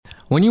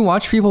When you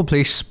watch people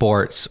play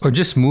sports or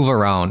just move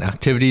around,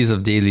 activities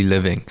of daily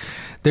living,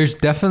 there's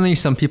definitely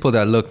some people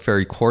that look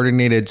very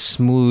coordinated,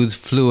 smooth,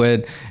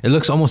 fluid. It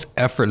looks almost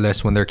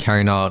effortless when they're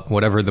carrying out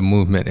whatever the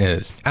movement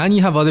is. And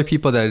you have other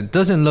people that it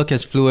doesn't look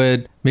as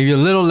fluid, maybe a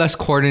little less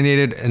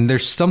coordinated, and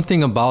there's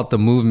something about the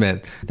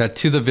movement that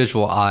to the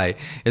visual eye,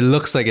 it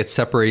looks like it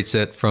separates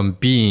it from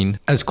being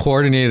as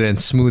coordinated and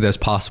smooth as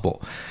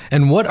possible.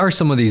 And what are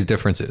some of these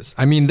differences?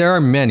 I mean, there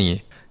are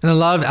many. And a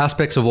lot of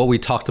aspects of what we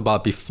talked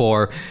about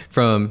before,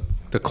 from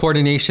the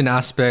coordination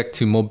aspect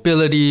to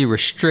mobility,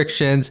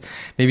 restrictions,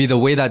 maybe the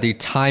way that they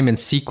time and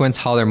sequence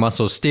how their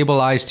muscles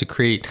stabilize to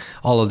create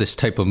all of this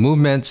type of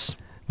movements.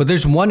 But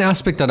there's one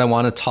aspect that I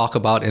want to talk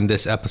about in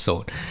this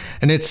episode,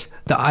 and it's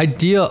the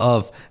idea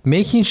of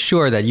making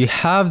sure that you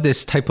have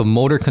this type of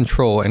motor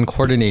control and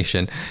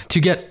coordination to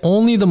get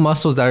only the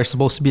muscles that are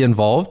supposed to be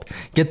involved,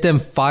 get them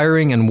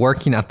firing and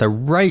working at the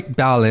right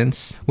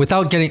balance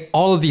without getting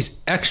all of these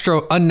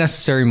extra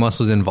unnecessary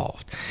muscles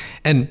involved.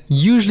 And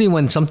usually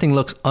when something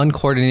looks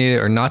uncoordinated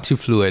or not too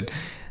fluid,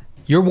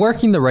 you're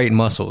working the right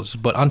muscles,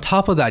 but on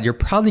top of that, you're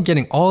probably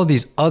getting all of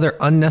these other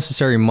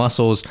unnecessary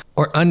muscles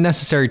or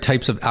unnecessary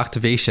types of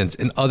activations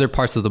in other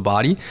parts of the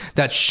body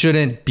that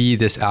shouldn't be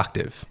this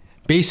active.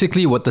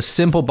 Basically, what the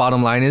simple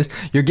bottom line is,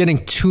 you're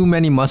getting too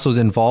many muscles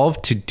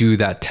involved to do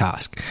that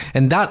task.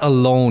 And that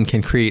alone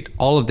can create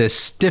all of this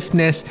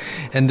stiffness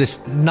and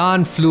this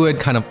non-fluid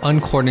kind of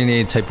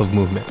uncoordinated type of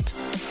movement.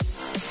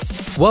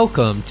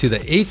 Welcome to the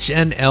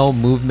HNL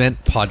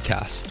Movement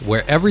Podcast,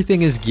 where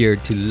everything is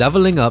geared to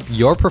leveling up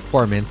your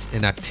performance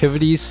in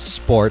activities,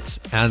 sports,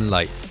 and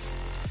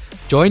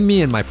life. Join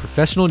me in my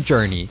professional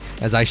journey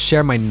as I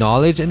share my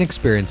knowledge and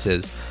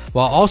experiences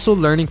while also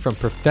learning from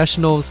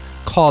professionals,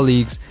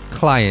 colleagues,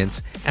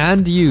 clients,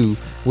 and you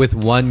with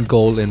one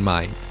goal in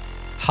mind: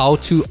 how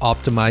to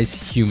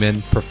optimize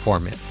human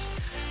performance.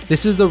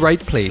 This is the right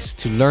place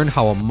to learn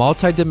how a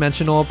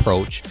multidimensional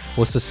approach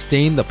will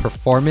sustain the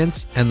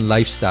performance and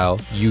lifestyle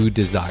you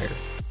desire.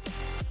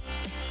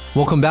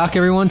 Welcome back,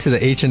 everyone, to the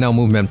HNL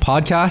Movement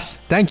Podcast.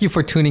 Thank you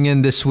for tuning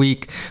in this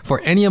week. For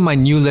any of my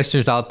new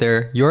listeners out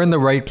there, you're in the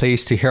right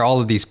place to hear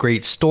all of these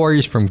great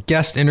stories from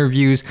guest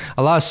interviews,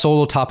 a lot of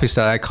solo topics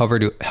that I cover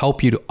to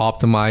help you to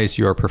optimize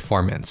your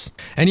performance.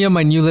 Any of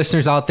my new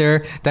listeners out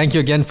there, thank you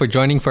again for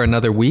joining for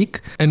another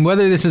week. And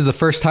whether this is the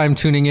first time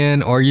tuning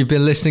in or you've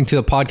been listening to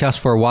the podcast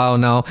for a while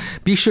now,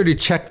 be sure to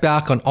check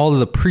back on all of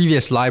the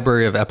previous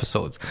library of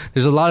episodes.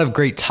 There's a lot of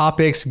great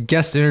topics,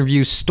 guest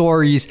interviews,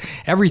 stories,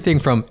 everything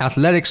from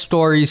athletics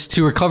stories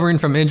to recovering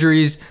from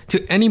injuries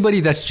to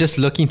anybody that's just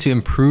looking to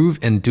improve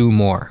and do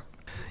more.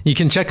 You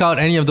can check out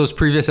any of those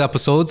previous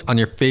episodes on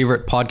your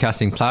favorite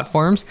podcasting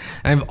platforms.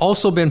 I've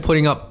also been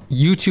putting up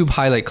YouTube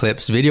highlight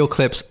clips, video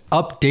clips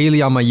up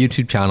daily on my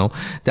YouTube channel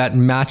that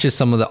matches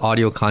some of the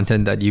audio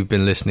content that you've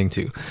been listening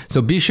to.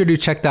 So be sure to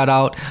check that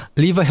out.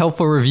 Leave a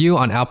helpful review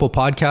on Apple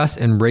Podcasts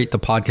and rate the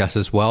podcast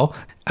as well.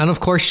 And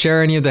of course,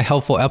 share any of the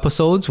helpful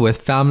episodes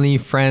with family,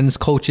 friends,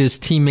 coaches,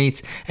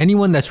 teammates,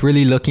 anyone that's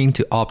really looking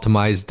to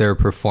optimize their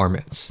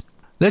performance.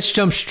 Let's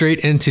jump straight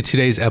into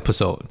today's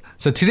episode.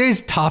 So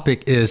today's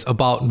topic is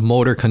about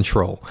motor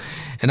control.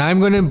 And I'm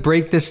going to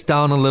break this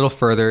down a little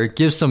further,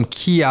 give some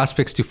key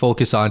aspects to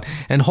focus on,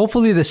 and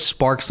hopefully this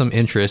sparks some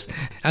interest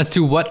as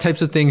to what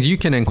types of things you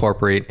can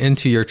incorporate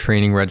into your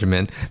training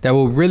regimen that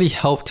will really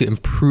help to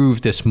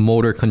improve this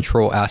motor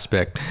control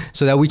aspect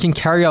so that we can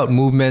carry out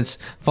movements,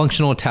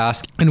 functional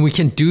tasks, and we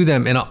can do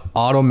them in an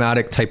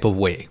automatic type of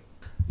way.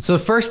 So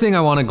the first thing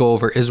I want to go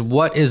over is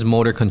what is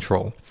motor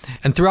control.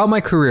 And throughout my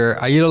career,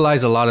 I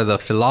utilize a lot of the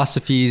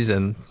philosophies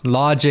and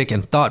logic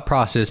and thought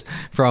process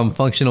from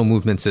functional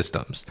movement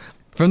systems.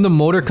 From the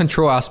motor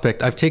control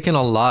aspect, I've taken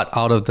a lot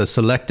out of the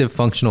Selective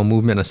Functional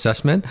Movement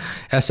Assessment,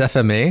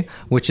 SFMA,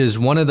 which is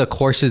one of the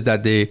courses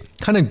that they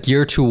kind of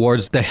gear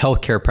towards the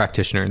healthcare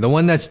practitioner, the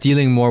one that's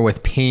dealing more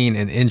with pain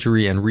and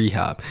injury and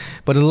rehab.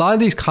 But a lot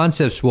of these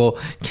concepts will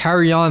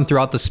carry on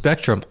throughout the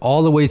spectrum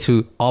all the way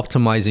to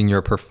optimizing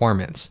your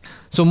performance.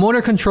 So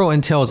motor control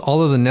entails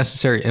all of the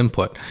necessary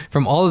input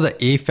from all of the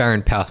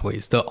afferent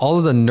pathways, all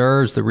of the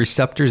nerves, the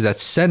receptors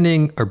that's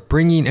sending or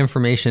bringing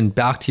information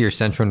back to your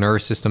central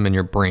nervous system in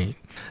your brain.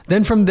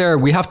 Then from there,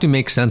 we have to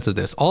make sense of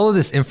this. All of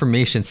this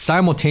information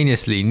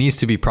simultaneously needs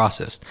to be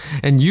processed.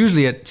 And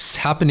usually it's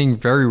happening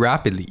very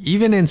rapidly,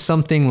 even in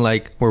something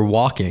like we're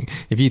walking.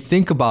 If you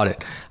think about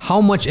it, how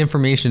much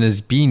information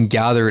is being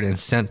gathered and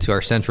sent to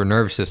our central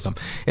nervous system?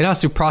 It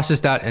has to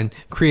process that and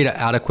create an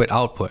adequate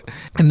output.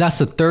 And that's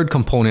the third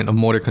component of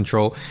motor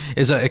control,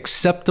 is an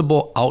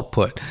acceptable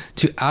output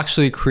to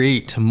actually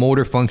create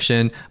motor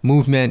function,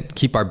 movement,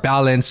 keep our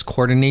balance,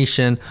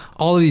 coordination,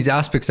 all of these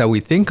aspects that we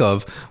think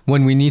of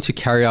when we need to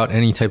carry out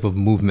any type of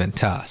movement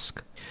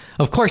task.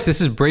 Of course,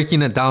 this is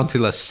breaking it down to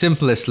the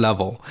simplest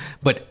level,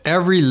 but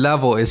every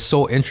level is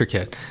so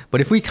intricate.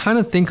 But if we kind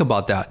of think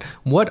about that,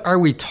 what are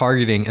we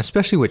targeting,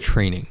 especially with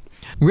training?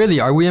 Really,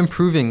 are we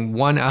improving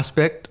one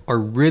aspect or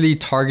really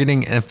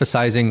targeting,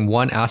 emphasizing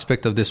one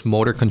aspect of this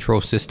motor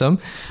control system?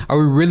 Are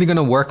we really going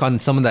to work on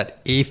some of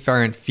that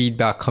afferent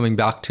feedback coming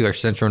back to our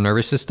central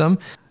nervous system?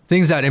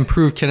 Things that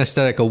improve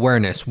kinesthetic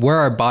awareness, where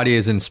our body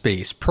is in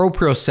space,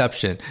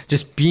 proprioception,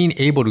 just being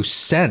able to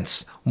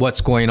sense what's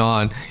going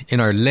on in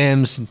our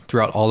limbs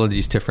throughout all of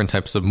these different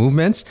types of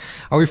movements?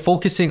 Are we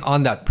focusing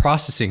on that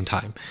processing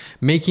time,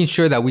 making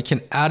sure that we can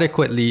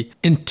adequately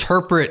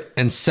interpret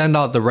and send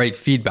out the right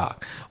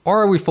feedback?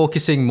 Or are we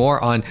focusing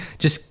more on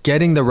just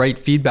getting the right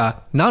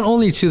feedback, not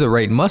only to the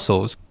right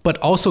muscles, but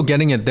also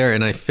getting it there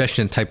in an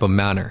efficient type of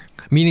manner?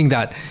 Meaning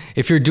that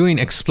if you're doing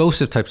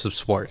explosive types of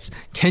sports,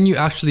 can you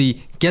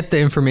actually get the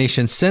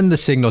information, send the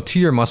signal to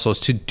your muscles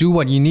to do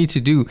what you need to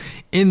do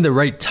in the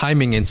right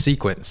timing and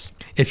sequence?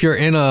 If you're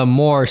in a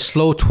more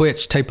slow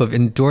twitch type of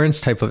endurance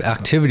type of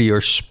activity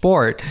or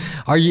sport,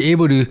 are you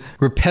able to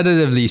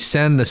repetitively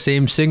send the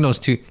same signals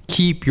to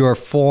keep your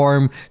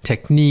form,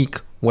 technique,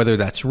 whether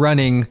that's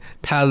running,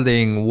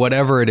 paddling,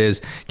 whatever it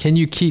is, can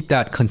you keep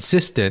that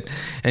consistent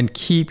and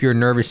keep your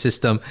nervous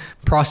system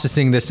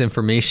processing this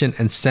information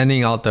and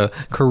sending out the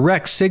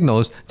correct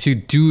signals to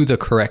do the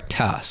correct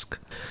task?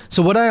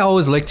 So what I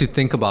always like to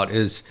think about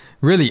is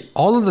really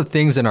all of the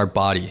things in our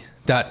body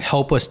that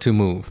help us to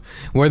move,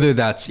 whether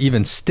that's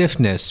even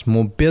stiffness,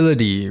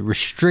 mobility,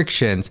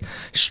 restrictions,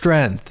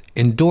 strength,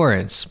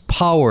 endurance,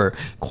 power,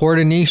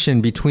 coordination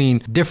between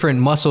different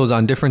muscles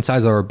on different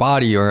sides of our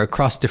body or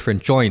across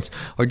different joints,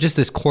 or just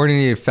this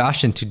coordinated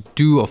fashion to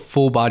do a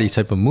full body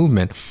type of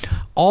movement.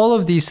 All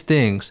of these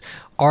things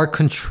are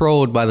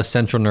controlled by the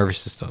central nervous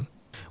system.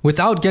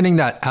 Without getting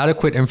that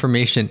adequate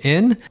information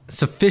in,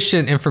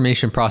 sufficient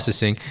information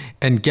processing,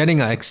 and getting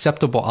an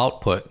acceptable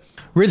output,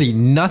 really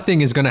nothing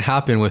is going to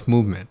happen with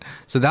movement.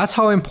 So that's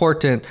how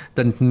important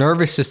the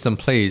nervous system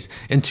plays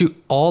into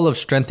all of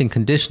strength and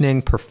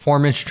conditioning,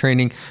 performance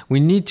training. We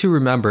need to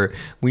remember,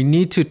 we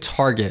need to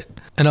target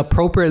and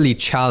appropriately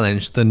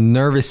challenge the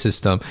nervous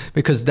system,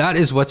 because that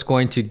is what's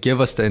going to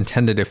give us the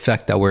intended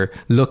effect that we're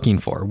looking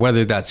for,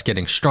 whether that's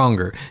getting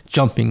stronger,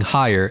 jumping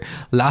higher,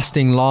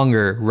 lasting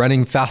longer,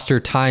 running faster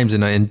times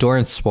in an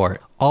endurance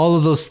sport. All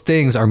of those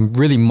things are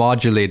really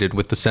modulated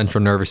with the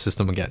central nervous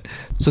system again.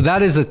 So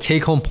that is a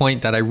take-home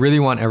point that I really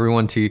want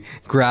everyone to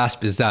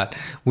grasp, is that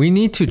we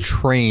need to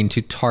train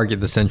to target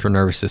the central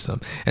nervous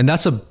system. And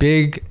that's a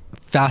big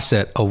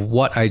facet of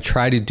what I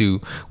try to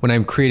do when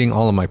I'm creating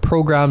all of my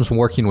programs,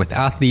 working with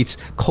athletes,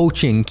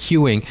 coaching,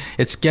 cueing.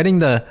 It's getting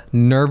the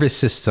nervous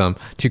system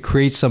to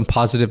create some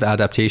positive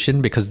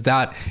adaptation, because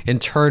that in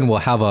turn will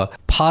have a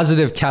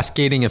positive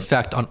cascading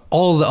effect on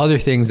all the other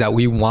things that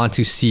we want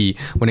to see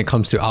when it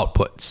comes to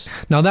outputs.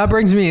 Now that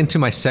brings me into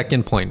my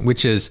second point,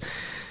 which is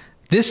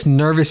this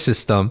nervous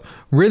system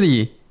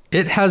really,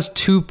 it has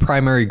two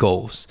primary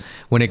goals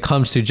when it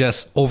comes to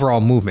just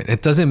overall movement.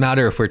 It doesn't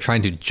matter if we're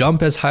trying to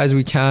jump as high as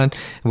we can,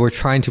 if we're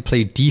trying to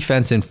play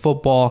defense in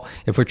football,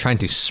 if we're trying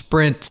to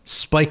sprint,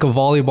 spike a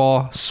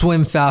volleyball,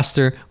 swim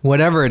faster,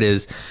 whatever it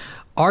is.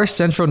 Our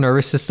central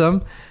nervous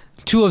system,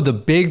 two of the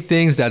big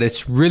things that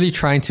it's really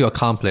trying to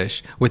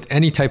accomplish with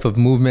any type of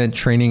movement,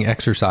 training,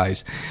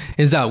 exercise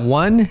is that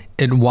one,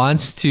 it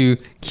wants to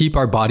keep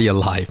our body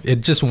alive.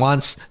 It just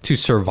wants to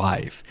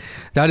survive.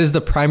 That is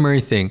the primary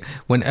thing.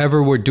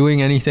 Whenever we're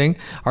doing anything,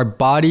 our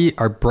body,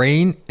 our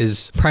brain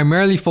is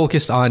primarily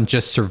focused on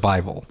just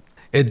survival.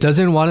 It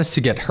doesn't want us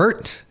to get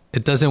hurt.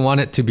 It doesn't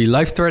want it to be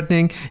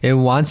life-threatening. It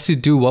wants to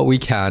do what we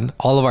can.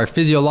 All of our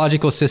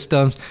physiological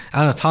systems,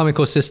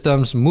 anatomical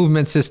systems,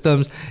 movement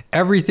systems,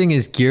 everything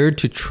is geared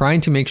to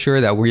trying to make sure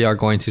that we are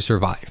going to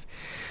survive.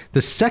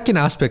 The second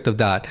aspect of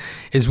that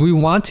is we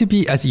want to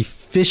be as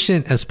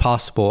efficient as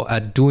possible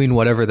at doing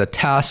whatever the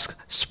task,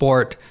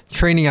 sport,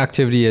 training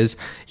activity is.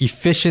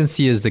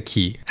 Efficiency is the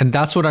key. And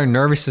that's what our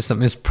nervous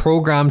system is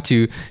programmed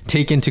to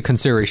take into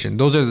consideration.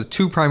 Those are the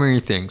two primary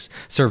things: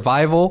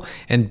 survival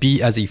and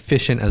be as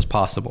efficient as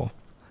possible.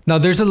 Now,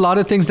 there's a lot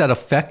of things that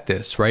affect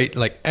this, right?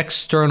 Like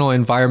external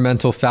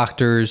environmental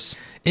factors,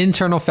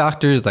 internal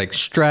factors like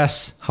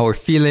stress, how we're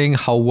feeling,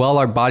 how well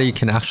our body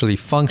can actually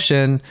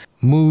function,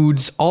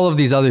 moods, all of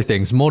these other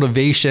things,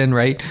 motivation,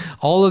 right?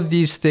 All of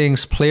these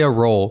things play a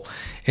role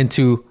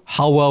into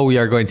how well we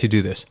are going to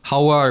do this.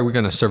 How well are we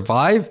going to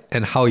survive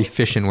and how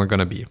efficient we're going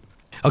to be.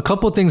 A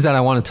couple of things that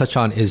I want to touch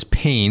on is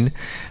pain.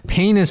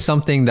 Pain is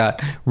something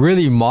that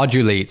really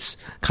modulates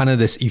kind of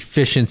this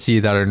efficiency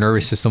that our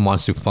nervous system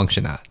wants to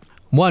function at.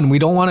 One, we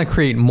don't want to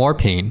create more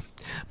pain.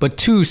 But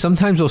two,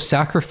 sometimes we'll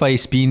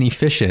sacrifice being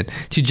efficient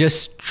to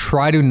just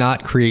try to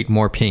not create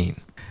more pain.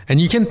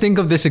 And you can think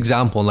of this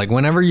example, like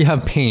whenever you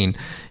have pain,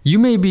 you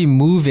may be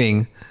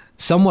moving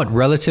somewhat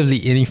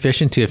relatively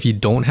inefficient to if you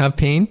don't have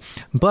pain,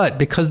 but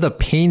because the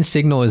pain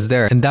signal is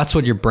there and that's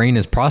what your brain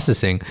is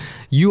processing,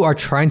 you are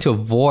trying to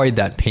avoid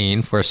that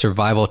pain for a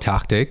survival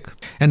tactic.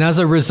 And as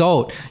a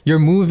result, you're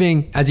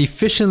moving as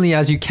efficiently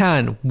as you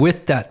can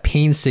with that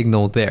pain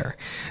signal there.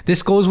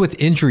 This goes with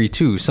injury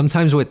too.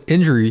 Sometimes with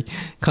injury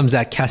comes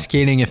that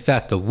cascading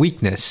effect of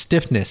weakness,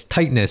 stiffness,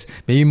 tightness.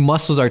 Maybe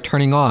muscles are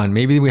turning on.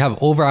 Maybe we have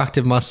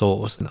overactive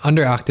muscles and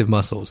underactive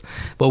muscles.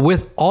 But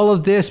with all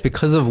of this,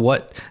 because of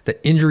what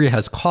the injury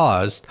has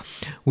caused,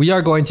 we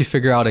are going to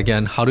figure out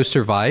again how to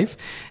survive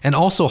and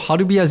also how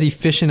to be as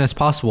efficient as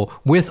possible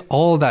with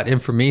all that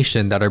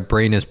information that our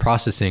brain is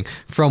processing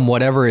from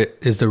whatever it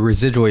is the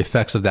residual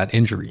effects of that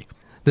injury.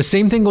 The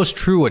same thing goes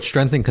true with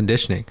strength and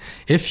conditioning.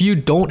 If you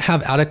don't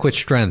have adequate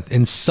strength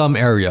in some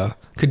area,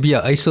 could be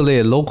an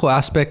isolated local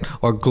aspect,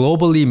 or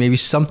globally maybe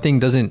something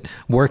doesn't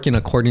work in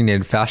a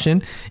coordinated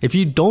fashion. If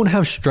you don't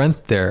have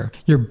strength there,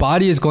 your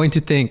body is going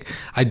to think,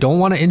 I don't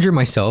want to injure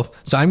myself,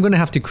 so I'm going to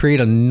have to create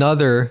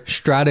another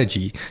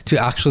strategy to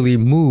actually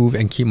move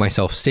and keep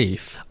myself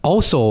safe.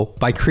 Also,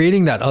 by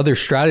creating that other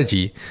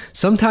strategy,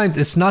 sometimes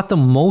it's not the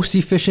most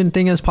efficient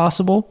thing as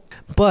possible,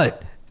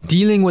 but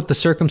dealing with the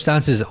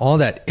circumstances, all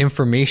that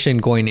information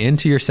going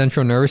into your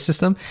central nervous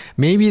system,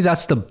 maybe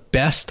that's the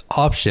best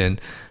option,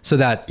 so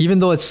that even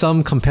though it's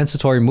some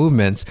compensatory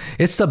movements,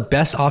 it's the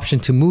best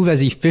option to move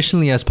as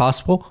efficiently as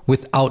possible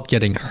without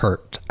getting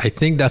hurt. I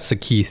think that's the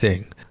key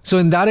thing. So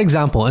in that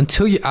example,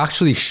 until you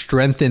actually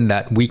strengthen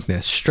that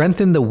weakness,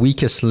 strengthen the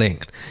weakest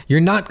link,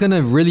 you're not going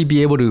to really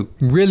be able to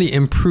really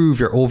improve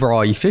your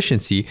overall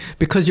efficiency,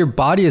 because your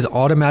body is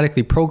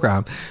automatically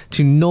programmed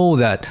to know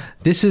that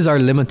this is our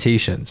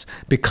limitations.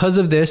 Because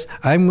of this,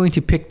 I'm going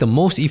to pick the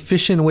most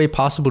efficient way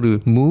possible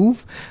to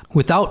move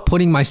without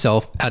putting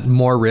myself at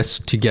more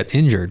risk to get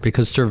injured,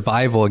 because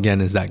survival,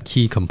 again, is that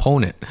key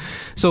component.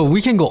 So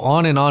we can go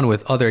on and on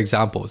with other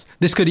examples.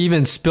 This could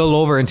even spill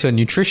over into a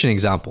nutrition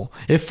example.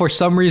 If for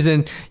some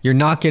reason you're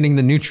not getting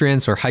the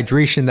nutrients or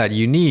hydration that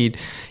you need,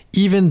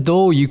 even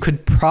though you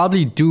could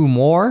probably do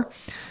more,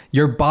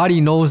 your body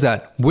knows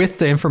that with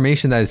the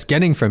information that it's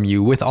getting from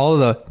you, with all of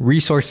the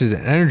resources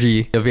and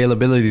energy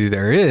availability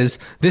there is,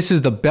 this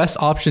is the best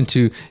option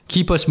to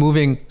keep us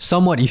moving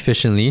somewhat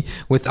efficiently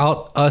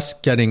without us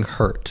getting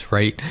hurt,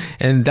 right?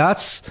 And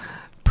that's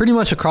pretty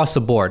much across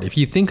the board. If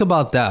you think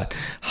about that,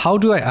 how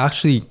do I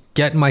actually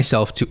get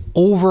myself to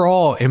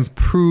overall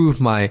improve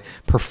my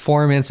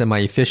performance and my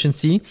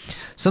efficiency?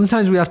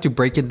 Sometimes we have to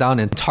break it down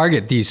and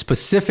target these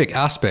specific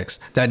aspects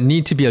that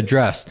need to be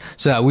addressed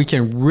so that we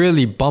can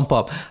really bump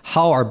up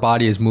how our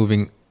body is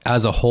moving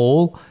as a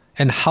whole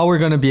and how we're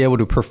going to be able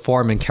to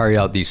perform and carry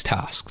out these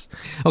tasks.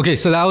 Okay,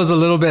 so that was a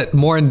little bit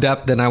more in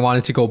depth than I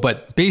wanted to go,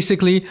 but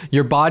basically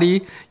your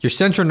body, your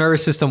central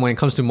nervous system, when it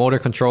comes to motor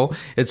control,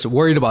 it's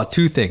worried about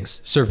two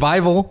things: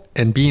 survival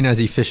and being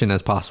as efficient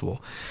as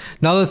possible.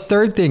 Now, the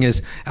third thing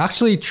is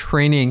actually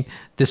training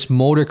this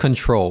motor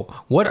control.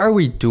 What are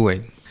we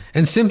doing?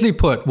 And simply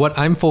put, what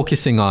I'm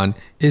focusing on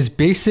is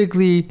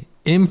basically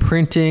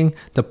imprinting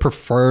the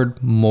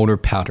preferred motor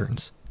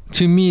patterns.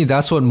 To me,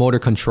 that's what motor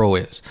control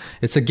is.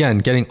 It's, again,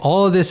 getting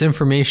all of this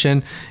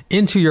information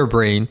into your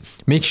brain,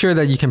 make sure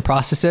that you can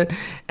process it,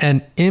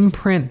 and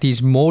imprint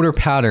these motor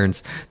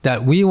patterns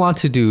that we want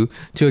to do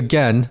to,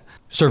 again,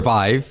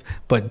 survive,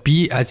 but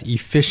be as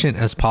efficient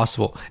as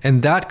possible.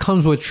 And that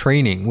comes with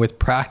training, with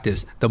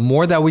practice. The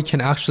more that we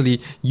can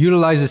actually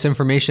utilize this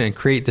information and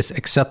create this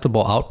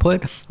acceptable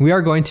output, we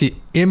are going to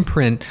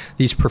imprint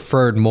these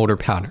preferred motor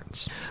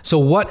patterns. So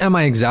what am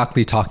I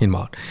exactly talking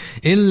about?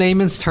 In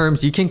layman's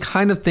terms, you can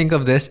kind of think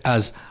of this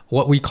as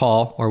what we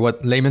call, or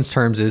what layman's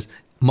terms is,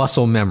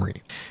 muscle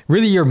memory.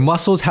 Really, your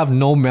muscles have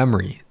no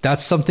memory.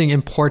 That's something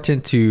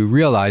important to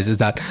realize, is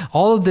that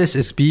all of this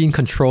is being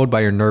controlled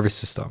by your nervous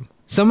system.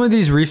 Some of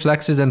these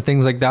reflexes and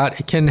things like that,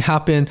 it can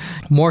happen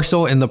more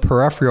so in the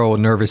peripheral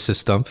nervous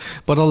system,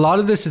 but a lot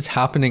of this is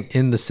happening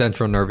in the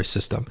central nervous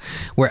system.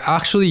 We're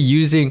actually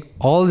using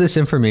all of this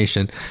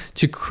information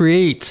to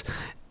create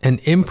and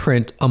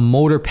imprint a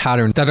motor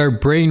pattern that our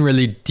brain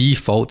really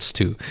defaults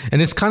to. And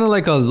it's kind of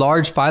like a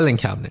large filing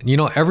cabinet. You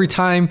know, every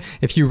time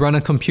if you run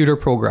a computer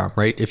program,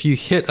 right, if you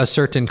hit a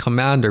certain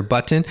command or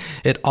button,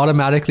 it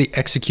automatically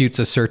executes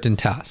a certain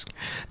task.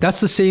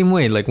 That's the same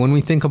way, like when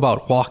we think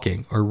about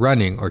walking or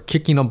running or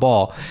kicking a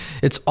ball,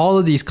 it's all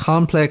of these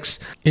complex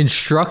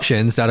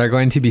instructions that are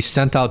going to be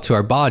sent out to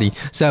our body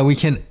so that we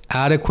can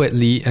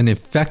adequately and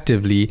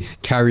effectively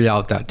carry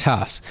out that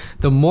task.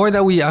 The more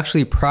that we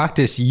actually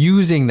practice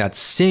using that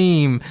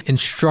same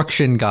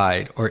instruction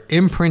guide or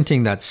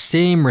imprinting that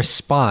same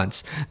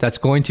response that's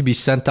going to be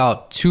sent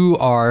out to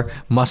our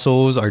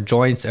muscles, our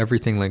joints,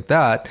 everything like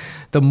that,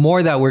 the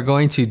more that we're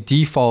going to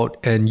default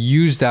and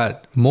use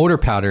that motor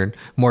pattern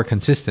more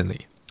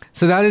consistently.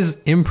 So that is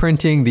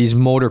imprinting these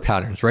motor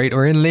patterns, right?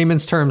 Or in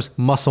layman's terms,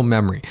 muscle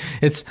memory.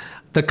 It's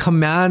the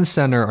command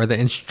center or the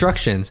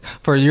instructions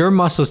for your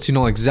muscles to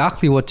know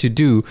exactly what to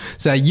do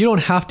so that you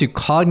don't have to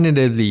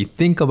cognitively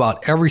think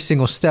about every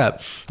single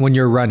step when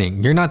you're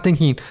running. You're not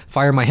thinking,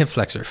 fire my hip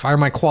flexor, fire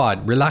my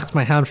quad, relax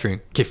my hamstring,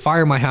 okay,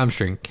 fire my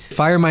hamstring,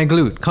 fire my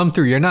glute, come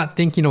through. You're not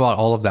thinking about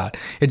all of that.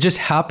 It just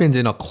happens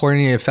in a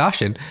coordinated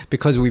fashion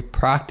because we've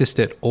practiced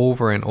it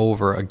over and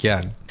over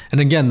again.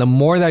 And again, the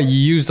more that you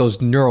use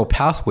those neural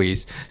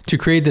pathways to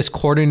create this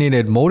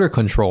coordinated motor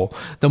control,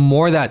 the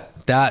more that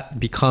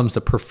becomes the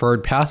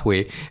preferred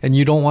pathway, and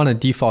you don't want to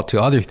default to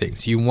other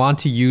things. You want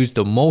to use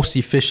the most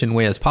efficient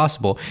way as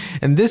possible.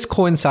 And this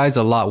coincides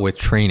a lot with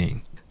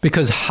training,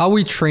 because how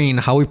we train,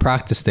 how we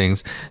practice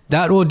things,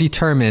 that will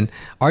determine,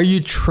 are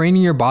you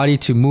training your body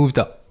to move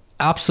the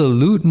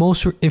absolute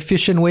most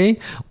efficient way,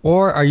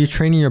 or are you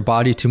training your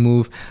body to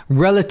move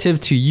relative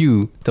to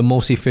you the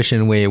most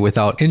efficient way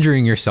without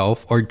injuring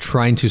yourself or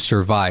trying to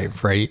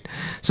survive, right?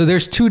 So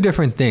there's two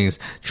different things.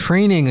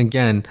 Training,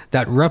 again,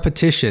 that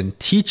repetition,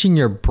 teaching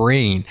your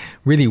brain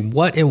really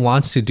what it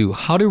wants to do,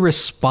 how to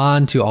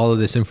respond to all of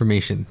this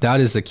information. That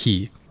is the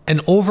key. And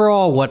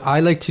overall, what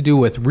I like to do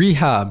with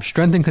rehab,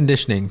 strength and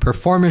conditioning,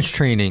 performance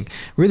training,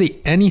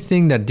 really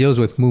anything that deals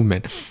with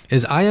movement,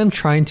 is I am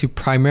trying to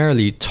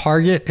primarily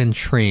target and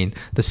train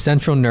the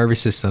central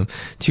nervous system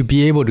to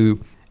be able to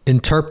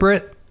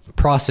interpret,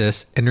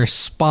 process, and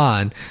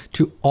respond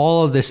to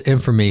all of this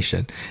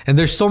information. And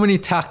there's so many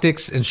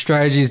tactics and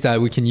strategies that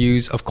we can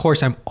use. Of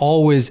course, I'm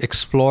always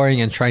exploring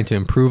and trying to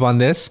improve on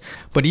this.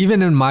 But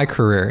even in my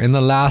career, in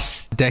the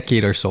last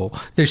decade or so,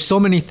 there's so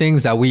many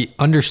things that we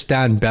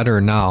understand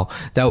better now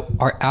that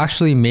are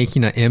actually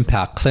making an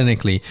impact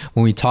clinically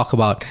when we talk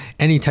about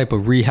any type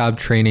of rehab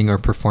training or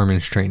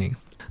performance training.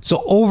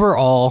 So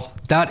overall,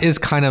 that is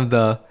kind of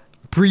the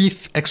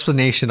brief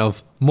explanation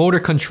of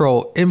motor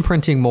control,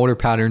 imprinting motor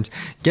patterns,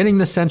 getting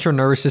the central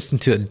nervous system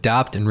to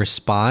adapt and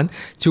respond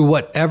to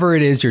whatever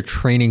it is you're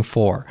training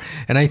for.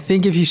 And I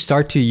think if you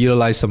start to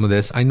utilize some of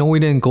this, I know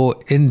we didn't go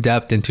in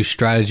depth into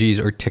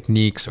strategies or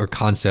techniques or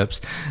concepts.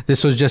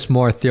 This was just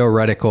more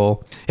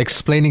theoretical,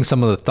 explaining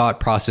some of the thought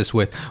process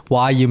with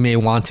why you may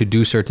want to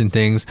do certain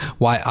things,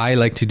 why I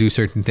like to do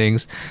certain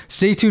things.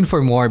 Stay tuned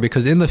for more,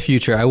 because in the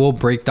future, I will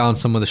break down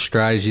some of the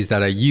strategies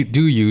that I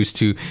do use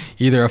to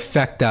either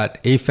affect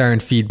that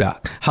afferent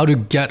feedback, how to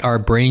get our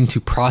brain to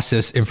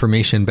process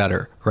information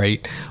better,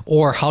 right?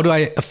 Or how do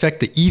I affect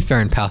the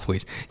efferent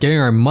pathways, getting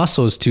our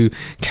muscles to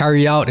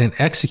carry out and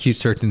execute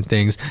certain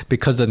things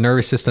because the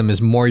nervous system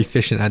is more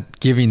efficient at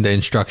giving the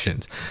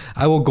instructions.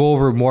 I will go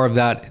over more of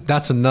that.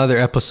 That's another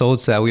episode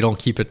so that we don't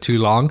keep it too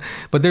long.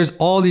 But there's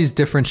all these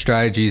different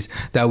strategies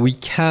that we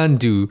can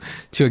do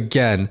to,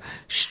 again,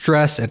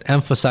 stress and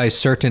emphasize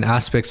certain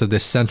aspects of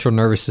this central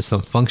nervous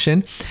system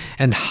function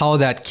and how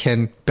that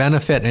can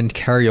benefit and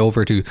carry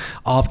over to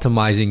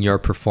optimizing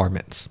your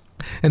performance.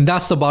 And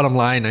that's the bottom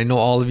line. I know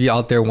all of you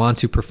out there want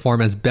to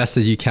perform as best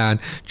as you can,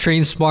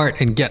 train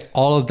smart, and get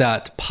all of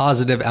that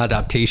positive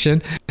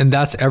adaptation. And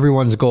that's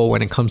everyone's goal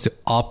when it comes to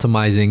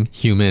optimizing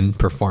human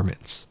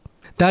performance.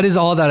 That is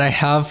all that I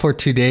have for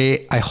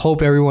today. I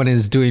hope everyone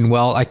is doing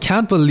well. I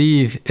can't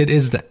believe it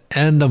is the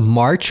end of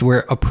March.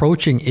 We're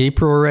approaching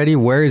April already.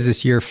 Where is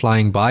this year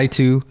flying by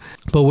to?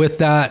 But with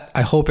that,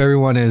 I hope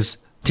everyone is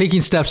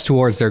taking steps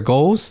towards their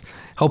goals,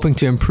 helping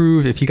to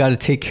improve. If you got to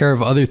take care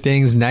of other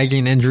things,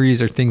 nagging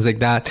injuries or things like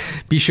that,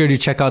 be sure to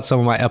check out some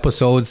of my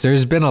episodes.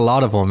 There's been a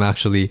lot of them,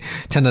 actually.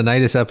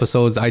 Tendonitis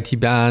episodes, IT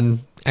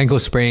band,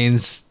 ankle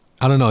sprains.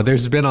 I don't know.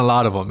 There's been a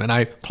lot of them, and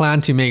I plan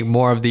to make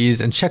more of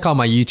these. And check out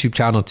my YouTube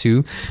channel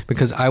too,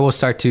 because I will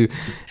start to,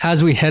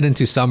 as we head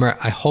into summer,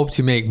 I hope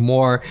to make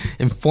more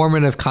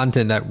informative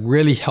content that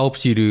really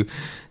helps you to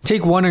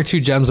take one or two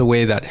gems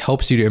away that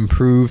helps you to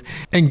improve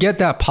and get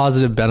that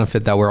positive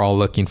benefit that we're all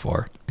looking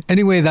for.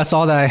 Anyway, that's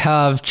all that I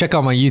have. Check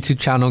out my YouTube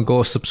channel,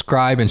 go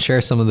subscribe and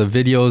share some of the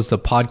videos, the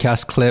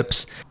podcast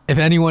clips. If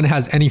anyone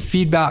has any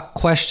feedback,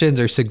 questions,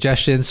 or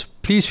suggestions,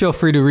 please feel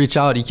free to reach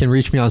out. You can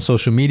reach me on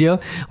social media,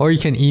 or you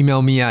can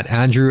email me at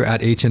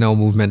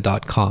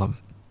andrew@hnlmovement.com.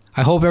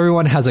 I hope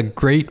everyone has a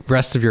great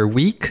rest of your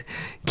week.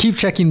 Keep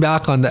checking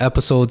back on the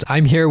episodes.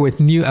 I'm here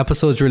with new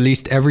episodes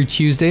released every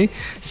Tuesday.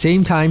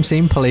 Same time,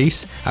 same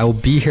place. I will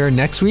be here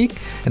next week.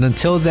 And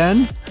until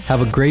then,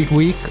 have a great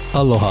week.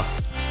 Aloha.